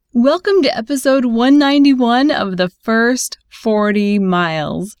Welcome to episode 191 of the first 40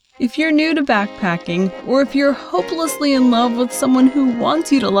 miles. If you're new to backpacking, or if you're hopelessly in love with someone who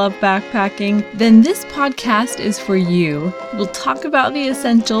wants you to love backpacking, then this podcast is for you. We'll talk about the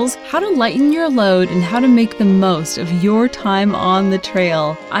essentials, how to lighten your load, and how to make the most of your time on the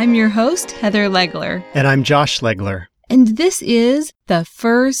trail. I'm your host, Heather Legler. And I'm Josh Legler. And this is the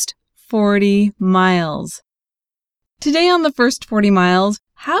first 40 miles. Today on the first 40 miles,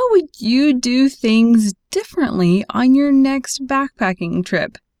 how would you do things differently on your next backpacking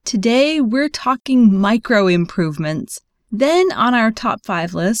trip? Today, we're talking micro improvements. Then on our top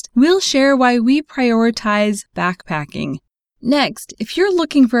 5 list, we'll share why we prioritize backpacking. Next, if you're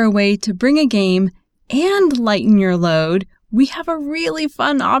looking for a way to bring a game and lighten your load, we have a really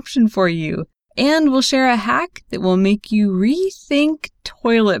fun option for you. And we'll share a hack that will make you rethink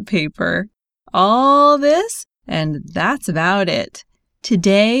toilet paper. All this, and that's about it.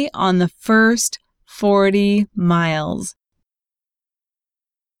 Today on the first 40 miles.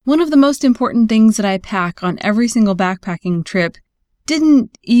 One of the most important things that I pack on every single backpacking trip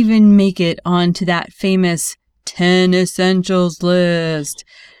didn't even make it onto that famous 10 essentials list.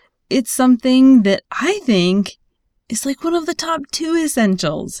 It's something that I think is like one of the top 2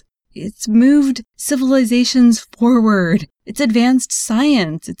 essentials. It's moved civilizations forward. It's advanced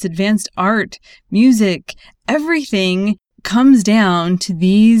science. It's advanced art, music. Everything comes down to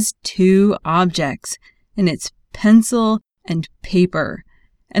these 2 objects, and it's pencil and paper.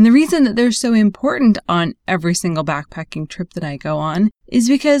 And the reason that they're so important on every single backpacking trip that I go on is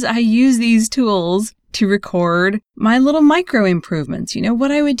because I use these tools to record my little micro improvements. You know,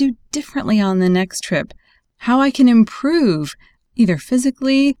 what I would do differently on the next trip, how I can improve either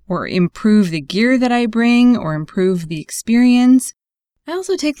physically or improve the gear that I bring or improve the experience. I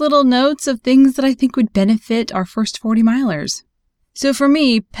also take little notes of things that I think would benefit our first 40 milers. So for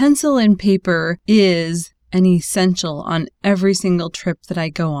me, pencil and paper is an essential on every single trip that I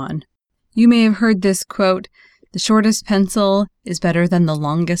go on. You may have heard this quote, "The shortest pencil is better than the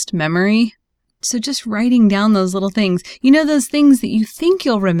longest memory." So just writing down those little things, you know, those things that you think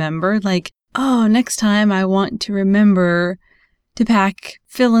you'll remember, like, oh, next time I want to remember to pack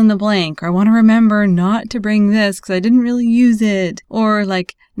fill in the blank, or I want to remember not to bring this because I didn't really use it. Or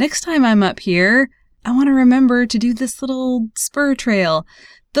like, next time I'm up here, I want to remember to do this little spur trail.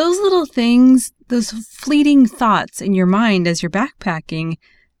 Those little things, those fleeting thoughts in your mind as you're backpacking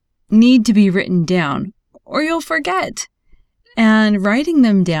need to be written down, or you'll forget. And writing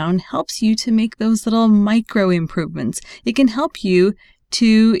them down helps you to make those little micro improvements. It can help you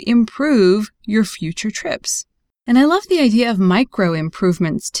to improve your future trips. And I love the idea of micro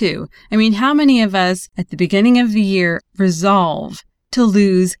improvements too. I mean, how many of us at the beginning of the year resolve to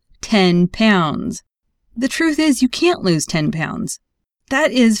lose 10 pounds? The truth is, you can't lose 10 pounds.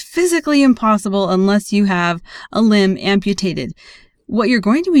 That is physically impossible unless you have a limb amputated. What you're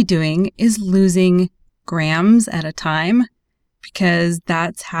going to be doing is losing grams at a time, because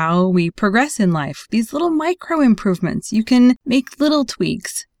that's how we progress in life. These little micro improvements, you can make little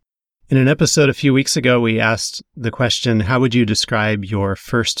tweaks. In an episode a few weeks ago, we asked the question, how would you describe your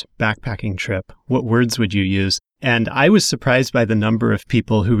first backpacking trip? What words would you use? And I was surprised by the number of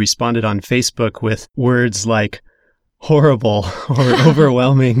people who responded on Facebook with words like horrible or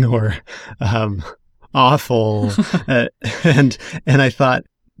overwhelming or awful. And I thought,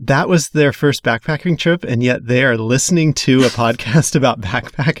 that was their first backpacking trip, and yet they are listening to a podcast about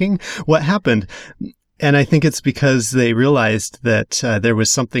backpacking? What happened? And I think it's because they realized that there was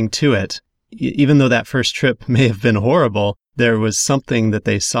something to it. Even though that first trip may have been horrible, there was something that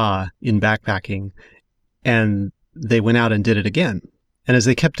they saw in backpacking, and they went out and did it again. And as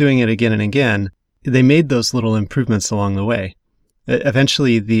they kept doing it again and again, they made those little improvements along the way.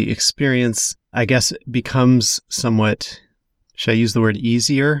 Eventually, the experience, I guess, becomes somewhat, should I use the word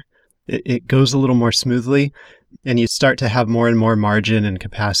easier? It goes a little more smoothly. And you start to have more and more margin and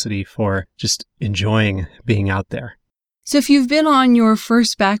capacity for just enjoying being out there. So if you've been on your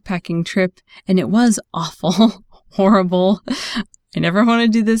first backpacking trip and it was awful, horrible, I never want to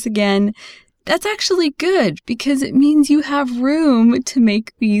do this again, that's actually good because it means you have room to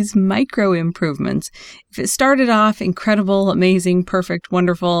make these micro improvements. If it started off incredible, amazing, perfect,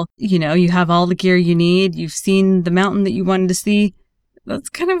 wonderful, you have all the gear you need, you've seen the mountain that you wanted to see, that's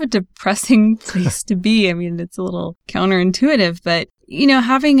kind of a depressing place to be. I mean, it's a little counterintuitive, but,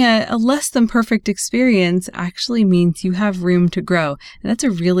 having a less than perfect experience actually means you have room to grow. And that's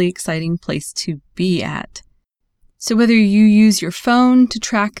a really exciting place to be at. So whether you use your phone to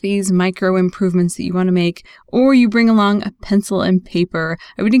track these micro improvements that you want to make, or you bring along a pencil and paper,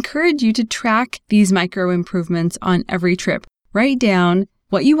 I would encourage you to track these micro improvements on every trip. Write down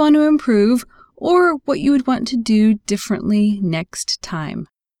what you want to improve, or what you would want to do differently next time.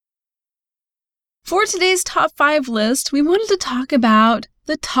 For today's top 5 list, we wanted to talk about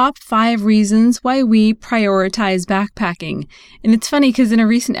the top 5 reasons why we prioritize backpacking. And it's funny because in a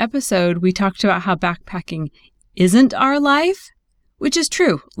recent episode, we talked about how backpacking isn't our life, which is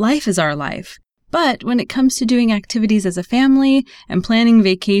true. Life is our life. But when it comes to doing activities as a family and planning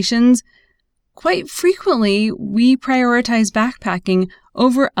vacations, quite frequently we prioritize backpacking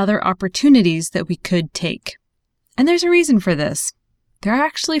over other opportunities that we could take. And there's a reason for this. There are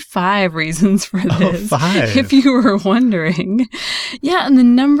actually 5 reasons for this. Oh, 5. If you were wondering. Yeah, and the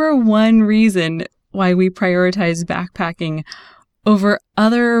number one reason why we prioritize backpacking over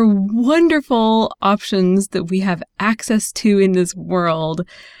other wonderful options that we have access to in this world,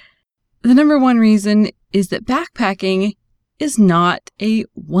 the number one reason is that backpacking is not a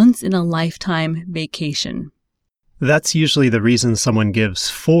once-in-a-lifetime vacation. That's usually the reason someone gives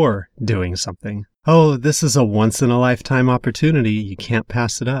for doing something. Oh, this is a once-in-a-lifetime opportunity. You can't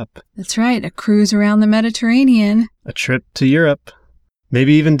pass it up. That's right, a cruise around the Mediterranean. A trip to Europe.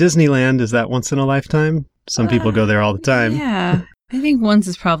 Maybe even Disneyland. Is that once in a lifetime? Some people go there all the time. Yeah, I think once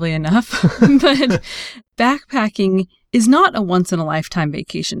is probably enough. But backpacking is not a once-in-a-lifetime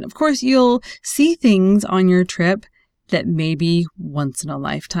vacation. Of course, you'll see things on your trip that may be once in a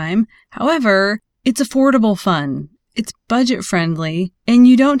lifetime. However, it's affordable fun. It's budget-friendly, and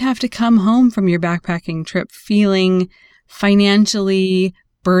you don't have to come home from your backpacking trip feeling financially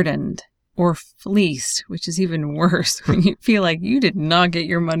burdened or fleeced, which is even worse when you feel like you did not get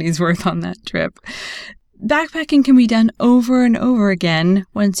your money's worth on that trip. Backpacking can be done over and over again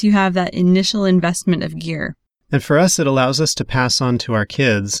once you have that initial investment of gear. And for us, it allows us to pass on to our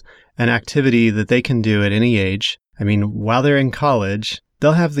kids an activity that they can do at any age. I mean, while they're in college,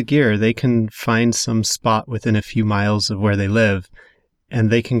 they'll have the gear. They can find some spot within a few miles of where they live, and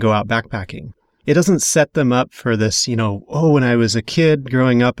they can go out backpacking. It doesn't set them up for this, when I was a kid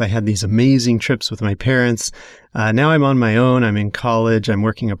growing up, I had these amazing trips with my parents. Now I'm on my own. I'm in college. I'm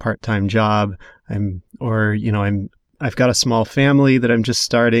working a part-time job. I've got a small family that I'm just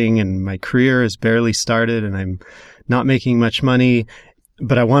starting, and my career has barely started, and I'm not making much money,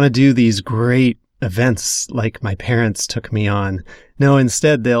 but I want to do these great events like my parents took me on. No,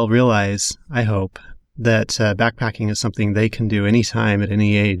 instead they'll realize, I hope, that backpacking is something they can do anytime at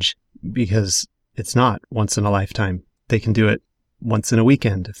any age, because it's not once in a lifetime. They can do it once in a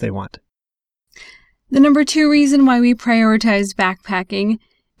weekend if they want. The number 2 reason why we prioritize backpacking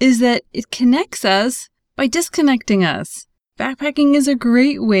is that it connects us by disconnecting us. Backpacking is a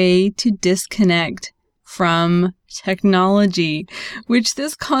great way to disconnect from technology, which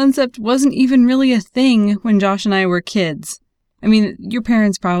this concept wasn't even really a thing when Josh and I were kids. I mean, your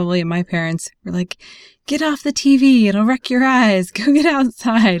parents probably, and my parents were like, get off the TV, it'll wreck your eyes, go get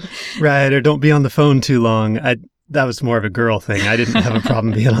outside. Right, or don't be on the phone too long. That was more of a girl thing. I didn't have a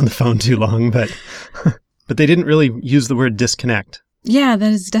problem being on the phone too long, but they didn't really use the word disconnect. Yeah,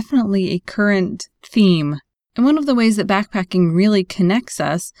 that is definitely a current theme. And one of the ways that backpacking really connects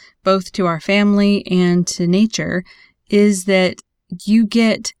us, both to our family and to nature, is that you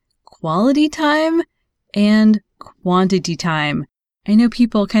get quality time and quantity time. I know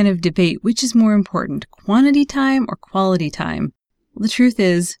people kind of debate which is more important, quantity time or quality time. Well, the truth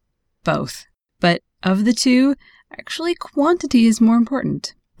is both. But of the two, actually quantity is more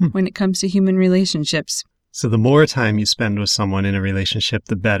important when it comes to human relationships. So the more time you spend with someone in a relationship,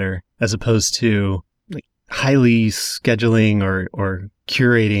 the better, as opposed to highly scheduling or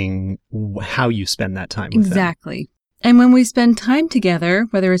curating how you spend that time with them. Exactly. And when we spend time together,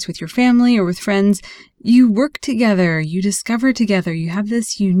 whether it's with your family or with friends, you work together, you discover together, you have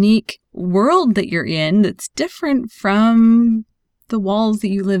this unique world that you're in that's different from the walls that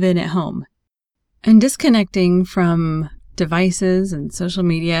you live in at home. And disconnecting from devices and social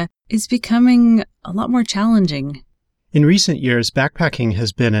media is becoming a lot more challenging. In recent years, backpacking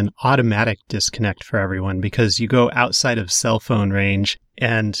has been an automatic disconnect for everyone because you go outside of cell phone range,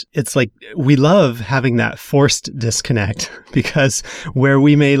 and it's like we love having that forced disconnect because where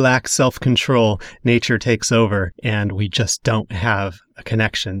we may lack self-control, nature takes over and we just don't have a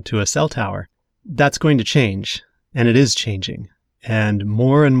connection to a cell tower. That's going to change, and it is changing, and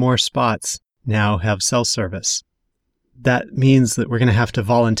more spots now have cell service. That means that we're going to have to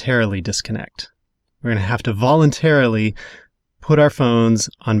voluntarily disconnect. We're going to have to voluntarily put our phones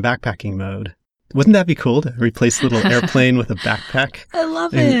on backpacking mode. Wouldn't that be cool to replace the little airplane with a backpack? I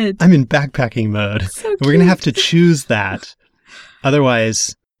love it. I'm in backpacking mode. So and we're going to have to choose that.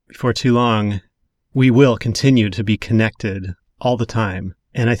 Otherwise, before too long, we will continue to be connected all the time.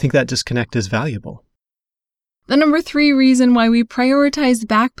 And I think that disconnect is valuable. The number 3 reason why we prioritize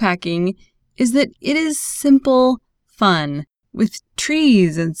backpacking is that it is simple fun with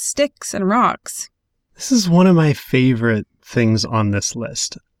trees and sticks and rocks. This is one of my favorite things on this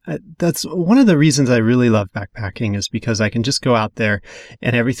list. That's one of the reasons I really love backpacking, is because I can just go out there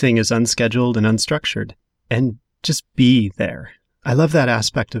and everything is unscheduled and unstructured and just be there. I love that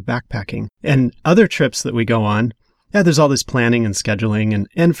aspect of backpacking. And other trips that we go on, there's all this planning and scheduling.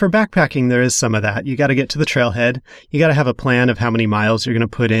 And for backpacking, there is some of that. You got to get to the trailhead. You got to have a plan of how many miles you're going to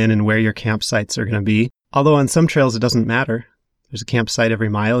put in and where your campsites are going to be. Although on some trails, it doesn't matter. There's a campsite every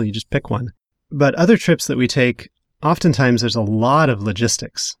mile. You just pick one. But other trips that we take, oftentimes there's a lot of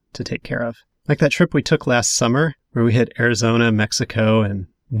logistics to take care of. Like that trip we took last summer where we hit Arizona, Mexico, and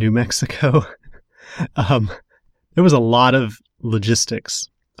New Mexico. There was a lot of logistics,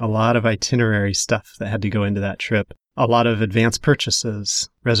 a lot of itinerary stuff that had to go into that trip, a lot of advanced purchases,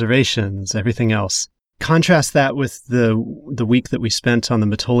 reservations, everything else. Contrast that with the week that we spent on the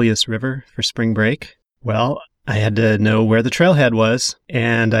Metolius River for spring break. Well, I had to know where the trailhead was,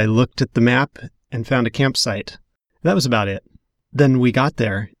 and I looked at the map and found a campsite. That was about it. Then we got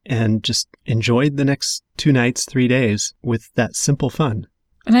there and just enjoyed the next 2 nights, 3 days with that simple fun.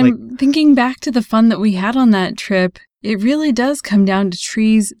 And I'm thinking back to the fun that we had on that trip. It really does come down to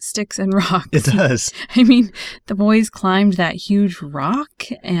trees, sticks, and rocks. It does. I mean, the boys climbed that huge rock,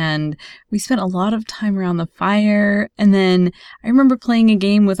 and we spent a lot of time around the fire. And then I remember playing a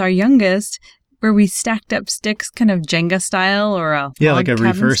game with our youngest where we stacked up sticks, kind of Jenga style, or a like a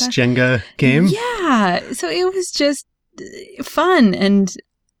reverse Jenga game. Yeah. So it was just fun. And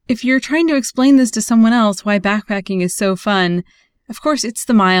if you're trying to explain this to someone else, why backpacking is so fun, of course, it's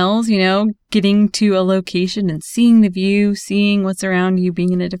the miles, getting to a location and seeing the view, seeing what's around you,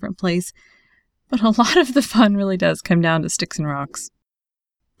 being in a different place. But a lot of the fun really does come down to sticks and rocks.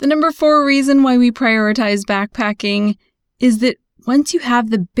 The number 4 reason why we prioritize backpacking is that once you have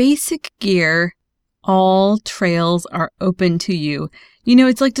the basic gear, all trails are open to you.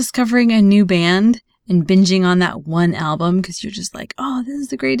 It's like discovering a new band and binging on that one album because you're just like, oh, this is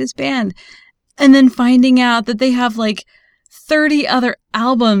the greatest band. And then finding out that they have 30 other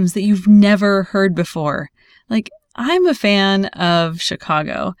albums that you've never heard before. I'm a fan of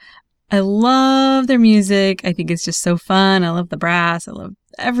Chicago. I love their music. I think it's just so fun. I love the brass. I love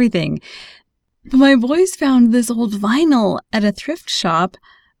everything. But my boys found this old vinyl at a thrift shop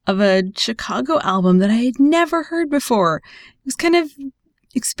of a Chicago album that I had never heard before. It was kind of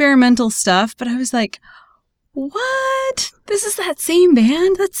experimental stuff, but I was like, what? This is that same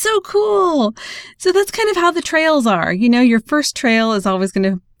band? That's so cool. So that's kind of how the trails are. Your first trail is always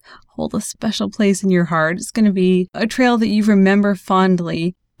going to hold a special place in your heart. It's going to be a trail that you remember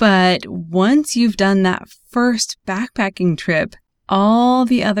fondly. But once you've done that first backpacking trip, all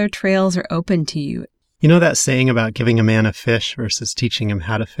the other trails are open to you. You know that saying about giving a man a fish versus teaching him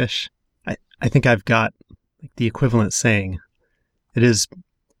how to fish? I think I've got the equivalent saying. It is,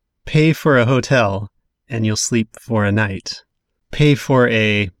 pay for a hotel and you'll sleep for a night. Pay for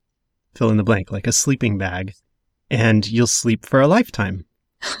a fill in the blank, like a sleeping bag, and you'll sleep for a lifetime.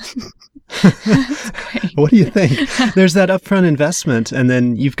 What do you think? There's that upfront investment, and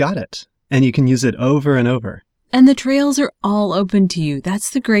then you've got it, and you can use it over and over. And the trails are all open to you.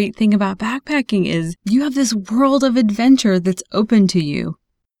 That's the great thing about backpacking is you have this world of adventure that's open to you.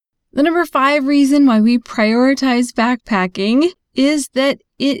 The number 5 reason why we prioritize backpacking is that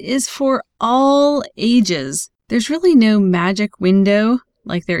it is for all ages. There's really no magic window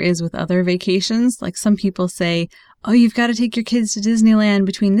like there is with other vacations. Like some people say, oh, you've got to take your kids to Disneyland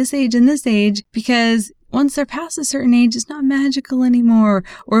between this age and this age because once they're past a certain age, it's not magical anymore.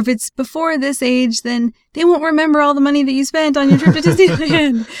 Or if it's before this age, then they won't remember all the money that you spent on your trip to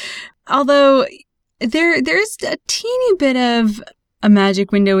Disneyland. Although there's a teeny bit of a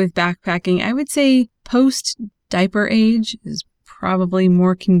magic window with backpacking. I would say post-diaper age is probably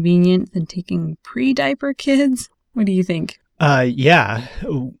more convenient than taking pre-diaper kids. What do you think? Yeah.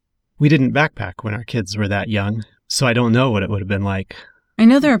 We didn't backpack when our kids were that young, so I don't know what it would have been like. I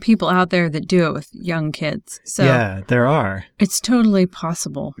know there are people out there that do it with young kids. So yeah, there are. It's totally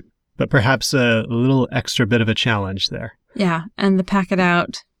possible. But perhaps a little extra bit of a challenge there. Yeah, and the pack it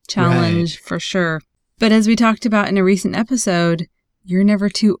out challenge for sure. But as we talked about in a recent episode, you're never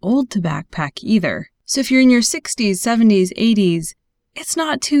too old to backpack either. So if you're in your 60s, 70s, 80s, it's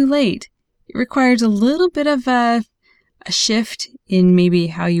not too late. It requires a little bit of a shift in maybe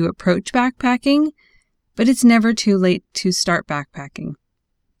how you approach backpacking, but it's never too late to start backpacking.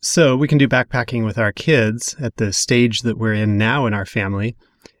 So we can do backpacking with our kids at the stage that we're in now in our family.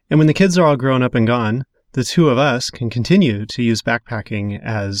 And when the kids are all grown up and gone, the two of us can continue to use backpacking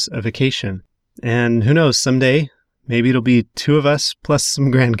as a vacation. And who knows, someday, maybe it'll be 2 of us plus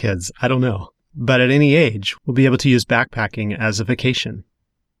some grandkids. I don't know. But at any age, we'll be able to use backpacking as a vacation.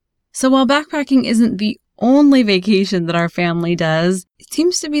 So while backpacking isn't the only vacation that our family does, it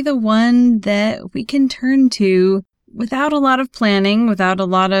seems to be the one that we can turn to without a lot of planning, without a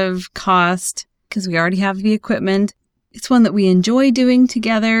lot of cost, because we already have the equipment. It's one that we enjoy doing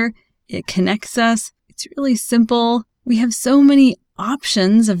together. It connects us. It's really simple. We have so many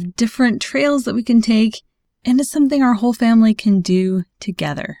options of different trails that we can take, and it's something our whole family can do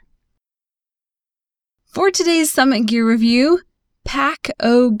together. For today's Summit Gear Review,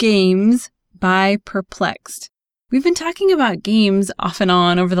 Pack-O Games by Perplexed. We've been talking about games off and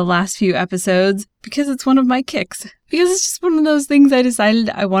on over the last few episodes because it's one of my kicks. Because it's just one of those things I decided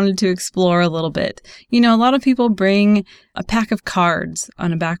I wanted to explore a little bit. You know, a lot of people bring a pack of cards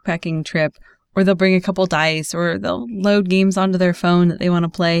on a backpacking trip, or they'll bring a couple dice, or they'll load games onto their phone that they want to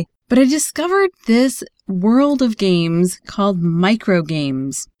play. But I discovered this world of games called micro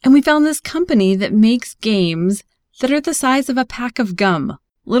games. And we found this company that makes games that are the size of a pack of gum.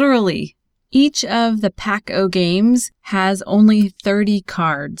 Literally. Each of the Pack-O games has only 30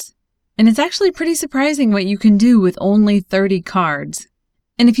 cards. And it's actually pretty surprising what you can do with only 30 cards.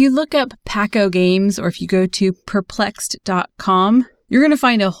 And if you look up Pack-O games, or if you go to perplexed.com, you're going to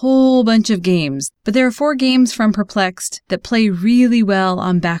find a whole bunch of games. But there are 4 games from Perplexed that play really well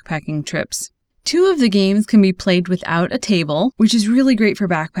on backpacking trips. 2 of the games can be played without a table, which is really great for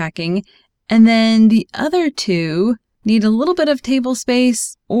backpacking. And then the other 2 need a little bit of table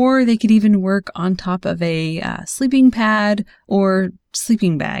space, or they could even work on top of a sleeping pad or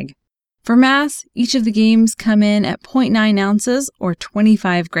sleeping bag. For mass, each of the games come in at 0.9 ounces or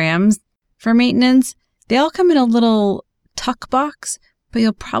 25 grams. For maintenance, they all come in a little tuck box, but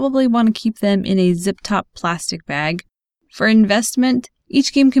you'll probably want to keep them in a zip-top plastic bag. For investment,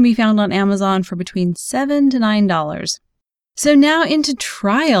 each game can be found on Amazon for between $7 to $9. So now into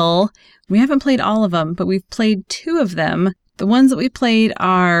trial. We haven't played all of them, but we've played 2 of them. The ones that we played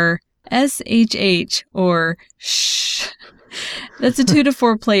are SHH, or Shh. That's a 2 to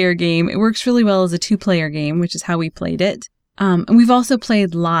 4 player game. It works really well as a 2-player game, which is how we played it. And we've also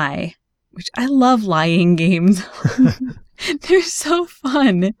played Lie, which I love lying games. They're so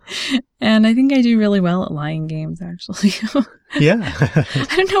fun. And I think I do really well at lying games, actually. Yeah.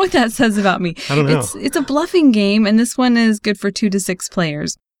 I don't know what that says about me. I don't know. It's a bluffing game, and this one is good for 2 to 6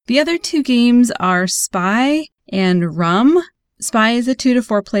 players. The other 2 games are Spy and Rum. Spy is a 2 to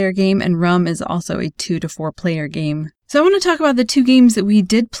 4 player game, and Rum is also a 2 to 4 player game. So I want to talk about the 2 games that we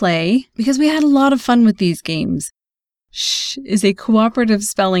did play, because we had a lot of fun with these games. Shh is a cooperative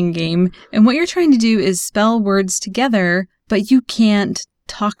spelling game, and what you're trying to do is spell words together, but you can't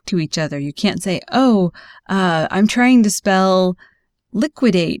talk to each other. You can't say, I'm trying to spell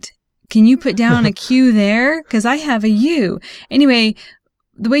liquidate. Can you put down a Q there? Because I have a U. Anyway,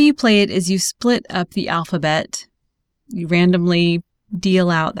 the way you play it is you split up the alphabet. You randomly deal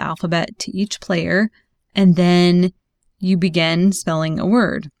out the alphabet to each player, and then you begin spelling a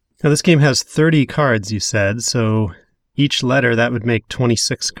word. Now, this game has 30 cards, you said, so each letter, that would make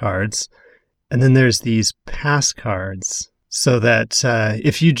 26 cards. And then there's these pass cards, so that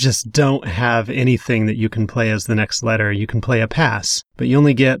if you just don't have anything that you can play as the next letter, you can play a pass. But you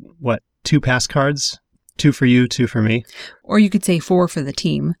only get, 2 pass cards? 2 for you, 2 for me. Or you could say 4 for the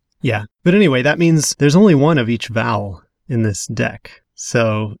team. Yeah. But anyway, that means there's only 1 of each vowel in this deck.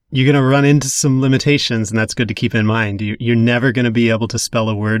 So you're going to run into some limitations, and that's good to keep in mind. You're never going to be able to spell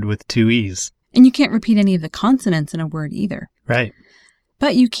a word with 2 E's. And you can't repeat any of the consonants in a word either. Right.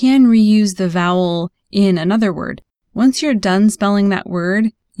 But you can reuse the vowel in another word. Once you're done spelling that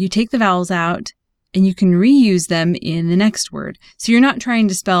word, you take the vowels out, and you can reuse them in the next word. So you're not trying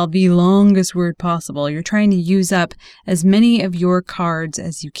to spell the longest word possible. You're trying to use up as many of your cards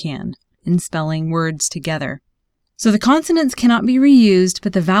as you can in spelling words together. So the consonants cannot be reused,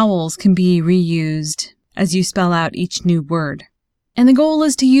 but the vowels can be reused as you spell out each new word. And the goal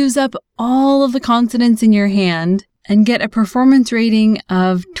is to use up all of the consonants in your hand and get a performance rating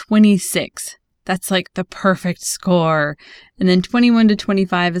of 26. That's like the perfect score. And then 21 to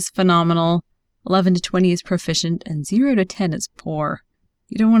 25 is phenomenal. 11 to 20 is proficient, and 0 to 10 is poor.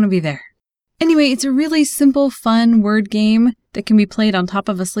 You don't want to be there. Anyway, it's a really simple, fun word game that can be played on top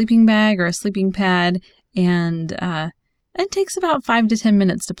of a sleeping bag or a sleeping pad, and it takes about 5 to 10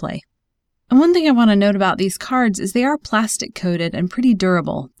 minutes to play. And one thing I want to note about these cards is they are plastic coated and pretty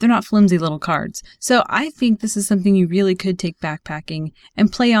durable. They're not flimsy little cards. So I think this is something you really could take backpacking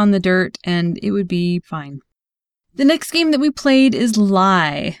and play on the dirt, and it would be fine. The next game that we played is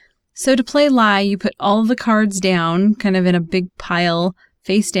Lie. So to play Lie, you put all of the cards down, kind of in a big pile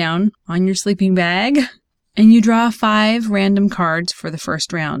face down on your sleeping bag, and you draw 5 random cards for the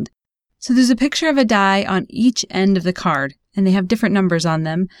first round. So there's a picture of a die on each end of the card, and they have different numbers on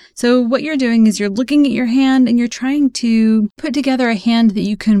them. So what you're doing is you're looking at your hand and you're trying to put together a hand that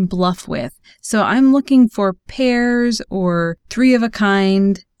you can bluff with. So I'm looking for pairs or 3 of a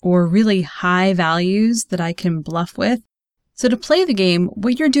kind or really high values that I can bluff with. So to play the game,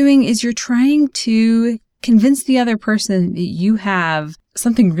 what you're doing is you're trying to convince the other person that you have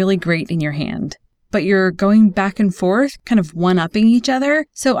something really great in your hand. But you're going back and forth, kind of one-upping each other.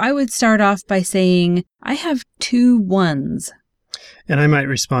 So I would start off by saying, I have 2 ones. And I might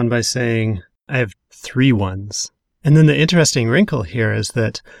respond by saying, I have 3 ones. And then the interesting wrinkle here is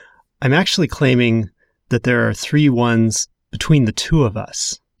that I'm actually claiming that there are 3 ones between the 2 of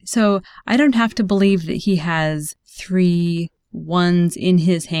us. So I don't have to believe that he has 3 ones in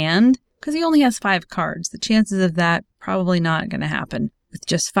his hand because he only has 5 cards. The chances of that probably not going to happen with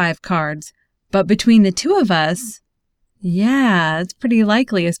just 5 cards. But between the 2 of us, yeah, it's pretty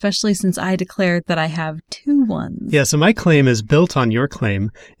likely, especially since I declared that I have 2 ones. Yeah, so my claim is built on your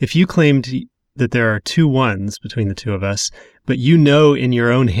claim. If you claimed that there are 2 ones between the 2 of us, but you know in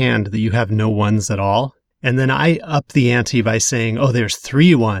your own hand that you have no ones at all, and then I up the ante by saying, oh, there's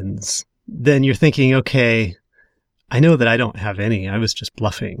 3 ones, then you're thinking, okay, I know that I don't have any. I was just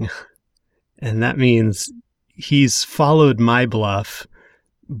bluffing. And that means he's followed my bluff,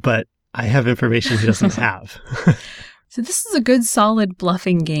 but I have information he doesn't have. So this is a good, solid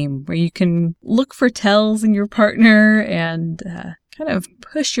bluffing game where you can look for tells in your partner and kind of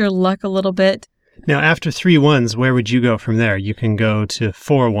push your luck a little bit. Now, after 3 ones, where would you go from there? You can go to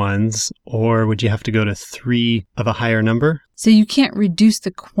 4 ones, or would you have to go to 3 of a higher number? So you can't reduce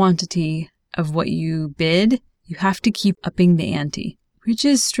the quantity of what you bid. You have to keep upping the ante, which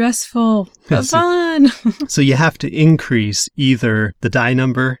is stressful but fun. So you have to increase either the die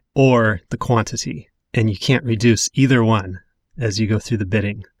number or the quantity, and you can't reduce either one as you go through the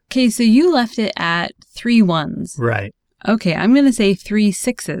bidding. Okay, so you left it at 3 ones. Right. Okay, I'm going to say 3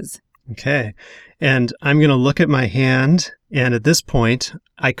 sixes. Okay. And I'm going to look at my hand, and at this point,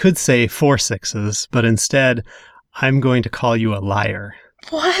 I could say 4 sixes, but instead, I'm going to call you a liar.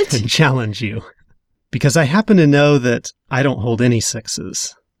 What? And challenge you. Because I happen to know that I don't hold any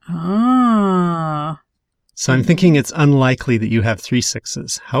 6s. Ah. So I'm thinking it's unlikely that you have 3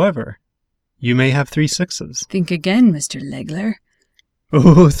 6s. However, you may have 3 6s. Think again, Mr. Legler.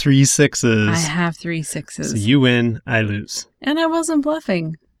 Oh, 3 6s. I have 3 6s. So you win, I lose. And I wasn't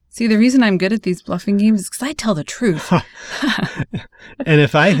bluffing. See, the reason I'm good at these bluffing games is because I tell the truth. And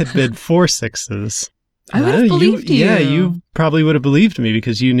if I had bid 4 6s, I would have believed you. Yeah, you probably would have believed me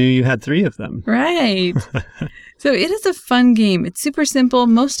because you knew you had 3 of them. Right. So it is a fun game. It's super simple.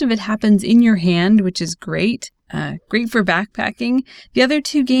 Most of it happens in your hand, which is great. Great for backpacking. The other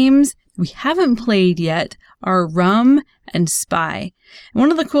 2 games we haven't played yet are Rum and Spy. And one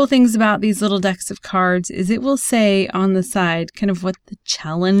of the cool things about these little decks of cards is it will say on the side kind of what the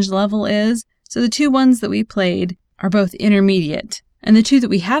challenge level is. So the 2 ones that we played are both intermediate. And the 2 that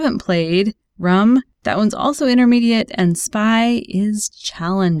we haven't played, Rum, that one's also intermediate, and Spy is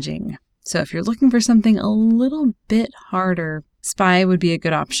challenging. So if you're looking for something a little bit harder, Spy would be a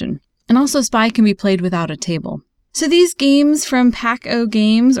good option. And also Spy can be played without a table. So these games from Pack-O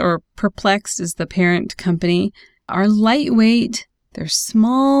Games, or Perplexed is the parent company, are lightweight, they're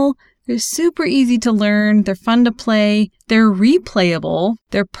small, they're super easy to learn, they're fun to play, they're replayable,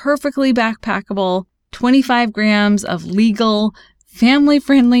 they're perfectly backpackable, 25 grams of legal,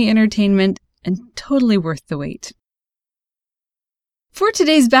 family-friendly entertainment, and totally worth the wait. For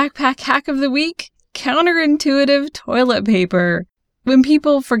today's backpack hack of the week, counterintuitive toilet paper. When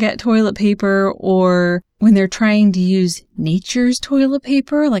people forget toilet paper or when they're trying to use nature's toilet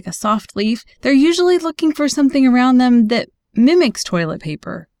paper, like a soft leaf, they're usually looking for something around them that mimics toilet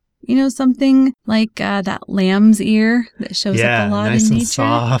paper. You know, something like that lamb's ear that shows up a lot nice in nature. And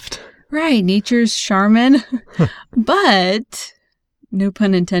soft. Right, nature's Charmin. But, no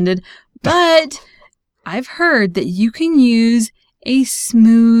pun intended, but I've heard that you can use a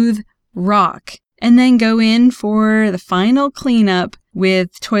smooth rock and then go in for the final cleanup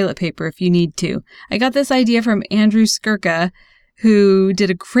with toilet paper if you need to. I got this idea from Andrew Skirka, who did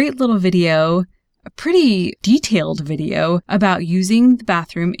a great little video, a pretty detailed video about using the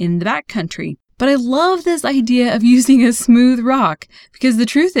bathroom in the backcountry. But I love this idea of using a smooth rock because the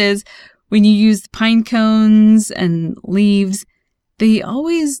truth is, when you use pine cones and leaves, they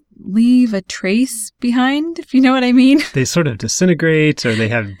always leave a trace behind, if you know what I mean. They sort of disintegrate or they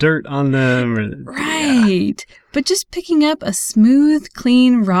have dirt on them. Right. Yeah. But just picking up a smooth,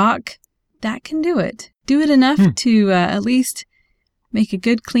 clean rock, that can do it. Do it enough to at least make a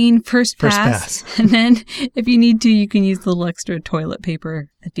good clean first pass. And then if you need to, you can use the little extra toilet paper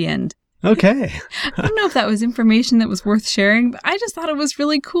at the end. Okay. I don't know if that was information that was worth sharing, but I just thought it was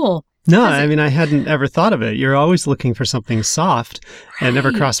really cool. No, I mean, I hadn't ever thought of it. You're always looking for something soft. Right. It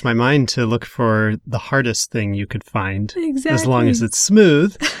never crossed my mind to look for the hardest thing you could find. Exactly. As long as it's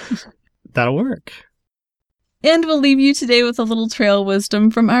smooth, that'll work. And we'll leave you today with a little trail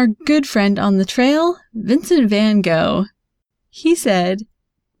wisdom from our good friend on the trail, Vincent van Gogh. He said,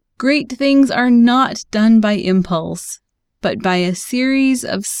 "Great things are not done by impulse, but by a series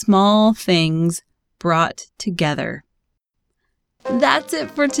of small things brought together." That's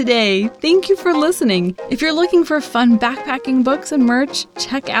it for today. Thank you for listening. If you're looking for fun backpacking books and merch,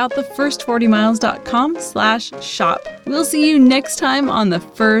 check out thefirst40miles.com/shop. We'll see you next time on The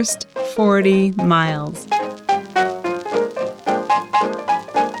First 40 Miles.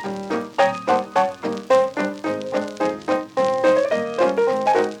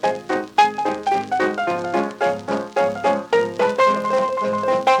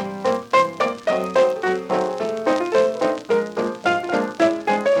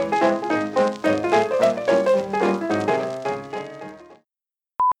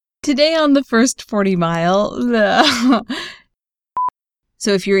 Today on The First 40 Mile,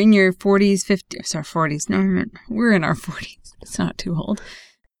 so if you're in your 40s, 50s, sorry, 40s, no, we're in our 40s. It's not too old.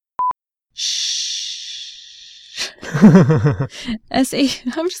 Shh. I'm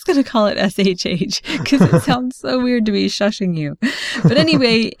just going to call it SHH because it sounds so weird to be shushing you. But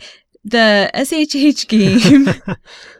anyway, the SHH game